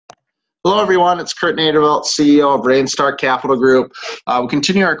Hello, everyone. It's Kurt Nederveld, CEO of Rainstar Capital Group. We'll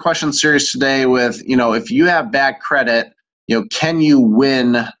continue our question series today with, if you have bad credit, can you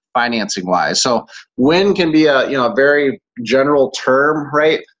win financing-wise? So win can be a very general term,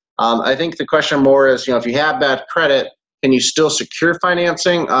 right? I think the question more is, if you have bad credit, can you still secure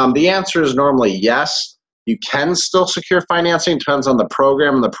financing? The answer is normally yes. You can still secure financing. Depends on the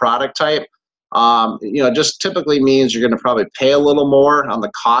program and the product type. Just typically means you're going to probably pay a little more on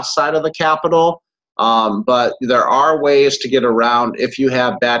the cost side of the capital. But there are ways to get around if you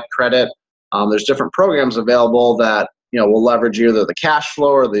have bad credit. There's different programs available that will leverage either the cash flow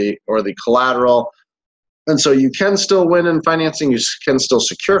or the collateral, and so you can still win in financing. You can still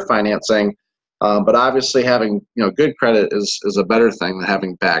secure financing, but obviously having good credit is a better thing than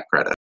having bad credit.